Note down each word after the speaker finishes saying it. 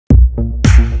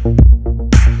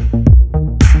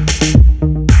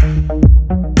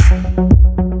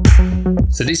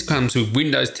So this comes with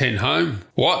Windows 10 Home.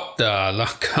 What the,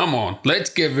 like, come on,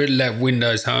 let's get rid of that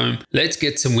Windows Home. Let's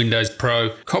get some Windows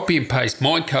Pro. Copy and paste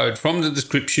my code from the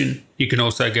description. You can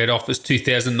also get Office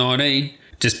 2019.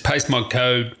 Just paste my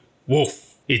code.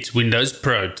 Woof, it's Windows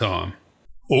Pro time.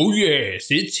 Oh yes,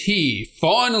 it's here.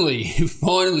 Finally,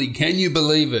 finally, can you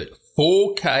believe it?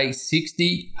 4K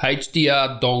 60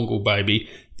 HDR dongle, baby.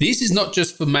 This is not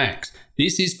just for Macs.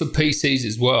 This is for PCs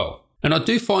as well. And I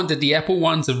do find that the Apple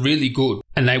ones are really good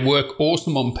and they work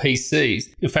awesome on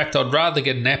PCs. In fact, I'd rather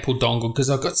get an Apple dongle because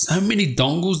I've got so many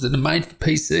dongles that are made for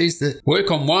PCs that work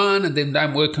on one and then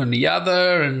don't work on the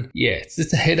other. And yeah, it's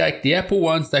just a headache. The Apple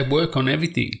ones, they work on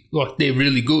everything. Like, they're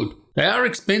really good. They are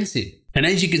expensive. And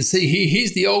as you can see here,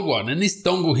 here's the old one. And this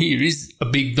dongle here is a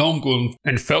big dongle.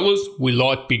 And fellas, we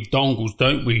like big dongles,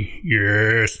 don't we?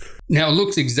 Yes. Now it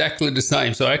looks exactly the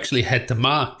same. So I actually had to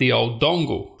mark the old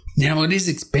dongle. Now it is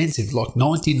expensive, like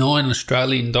 99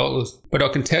 Australian dollars. But I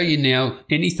can tell you now,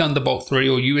 any Thunderbolt 3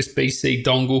 or USB-C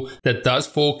dongle that does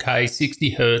 4K,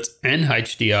 60Hz and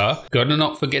HDR, gotta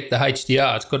not forget the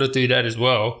HDR, it's gotta do that as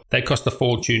well. They cost a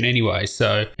fortune anyway,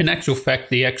 so in actual fact,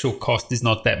 the actual cost is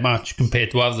not that much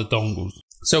compared to other dongles.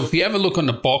 So if you have a look on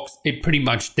the box, it pretty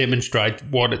much demonstrates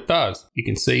what it does. You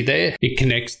can see there, it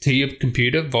connects to your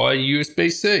computer via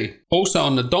USB-C. Also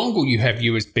on the dongle, you have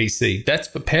USB-C. That's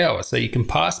for power, so you can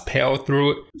pass power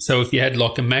through it. So if you had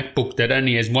like a MacBook that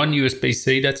only has one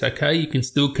USB-C, that's okay. You can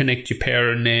still connect your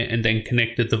power in there and then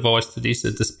connect the device to this,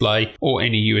 a display or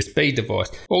any USB device.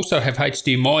 Also have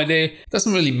HDMI there.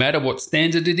 Doesn't really matter what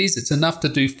standard it is. It's enough to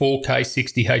do 4K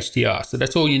 60 HDR. So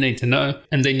that's all you need to know.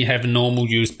 And then you have a normal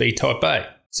USB Type A.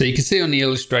 So you can see on the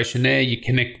illustration there, you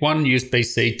connect one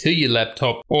USB-C to your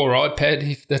laptop or iPad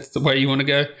if that's the way you want to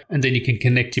go. And then you can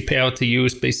connect your power to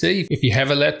USB-C. If you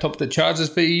have a laptop that charges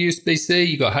via USB-C,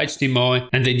 you got HDMI,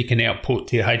 and then you can output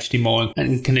to your HDMI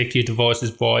and connect your devices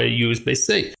via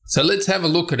USB-C. So let's have a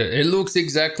look at it. It looks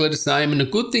exactly the same. And the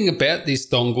good thing about this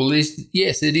dongle is,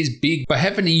 yes, it is big, but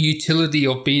having a utility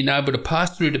of being able to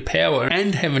pass through the power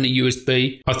and having a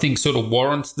USB, I think sort of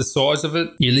warrants the size of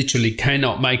it. You literally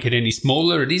cannot make it any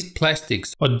smaller. It is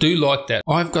plastics. I do like that.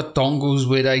 I've got dongles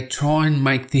where they try and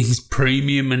make things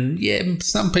premium, and yeah,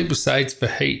 some people say it's for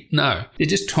heat. No, they're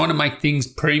just trying to make things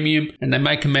premium and they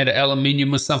make them out of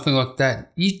aluminium or something like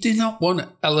that. You do not want an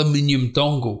aluminium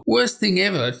dongle. Worst thing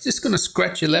ever. It's just going to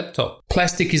scratch your laptop.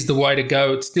 Plastic is the way to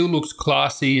go. It still looks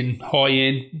classy and high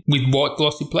end with white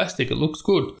glossy plastic. It looks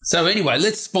good. So anyway,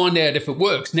 let's find out if it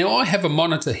works. Now I have a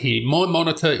monitor here. My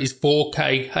monitor is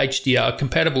 4K HDR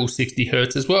compatible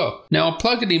 60Hz as well. Now I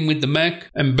plug it in with the Mac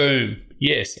and boom.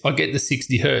 Yes, I get the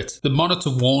 60Hz. The monitor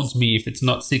warns me if it's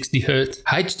not 60Hz.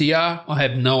 HDR, I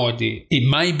have no idea. It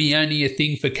may be only a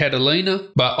thing for Catalina,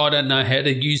 but I don't know how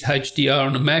to use HDR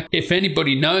on a Mac. If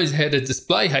anybody knows how to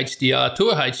display HDR to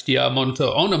a HDR monitor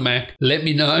on a Mac, let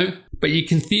me know. But you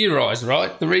can theorize,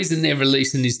 right? The reason they're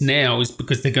releasing this now is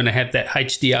because they're going to have that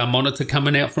HDR monitor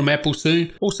coming out from Apple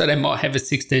soon. Also, they might have a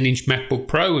 16-inch MacBook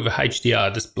Pro with a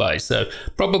HDR display. So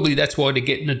probably that's why they're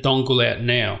getting a dongle out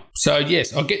now. So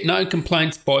yes, I get no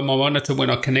complaints by my monitor when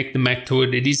I connect the Mac to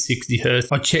it. It is 60Hz.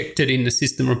 I checked it in the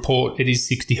system report. It is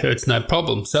 60Hz, no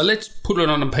problem. So let's put it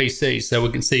on a PC so we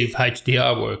can see if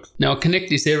HDR works. Now I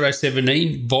connect this Aero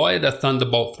 17 via the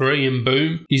Thunderbolt 3 and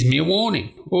boom, gives me a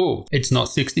warning. Oh, it's not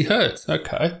 60Hz.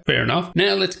 Okay, fair enough.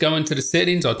 Now let's go into the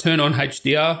settings. I turn on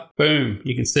HDR. Boom.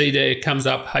 You can see there it comes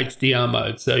up HDR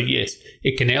mode. So yes,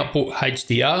 it can output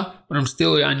HDR, but I'm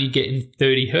still only getting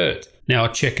 30Hz. Now I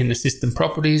check in the system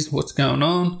properties. What's going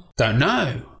on? Don't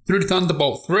know. Through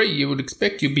Thunderbolt 3, you would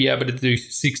expect you'll be able to do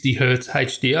 60Hz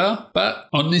HDR, but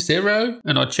on this Aero,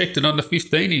 and I checked it on the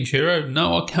 15-inch Aero,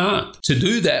 no, I can't. To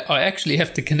do that, I actually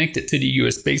have to connect it to the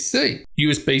USB-C.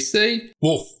 USB-C,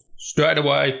 woof. Straight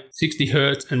away,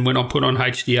 60Hz, and when I put on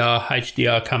HDR,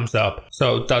 HDR comes up.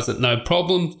 So it does it no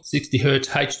problem, 60Hz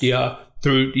HDR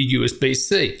through the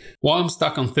USB-C. Why I'm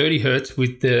stuck on 30Hz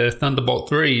with the Thunderbolt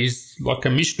 3 is like a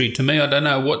mystery to me. I don't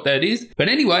know what that is. But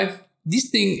anyway,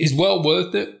 this thing is well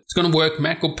worth it. It's going to work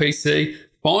Mac or PC.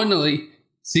 Finally,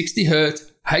 60Hz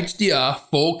HDR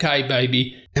 4K,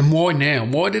 baby. And why now?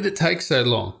 Why did it take so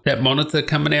long? That monitor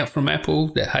coming out from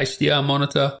Apple, that HDR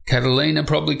monitor, Catalina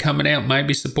probably coming out,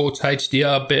 maybe supports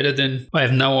HDR better than, I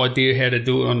have no idea how to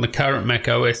do it on the current Mac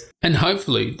OS. And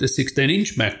hopefully the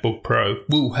 16-inch MacBook Pro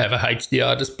will have a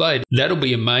HDR display. That'll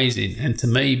be amazing, and to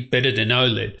me, better than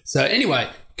OLED. So anyway,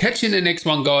 catch you in the next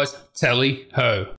one, guys. Tally ho.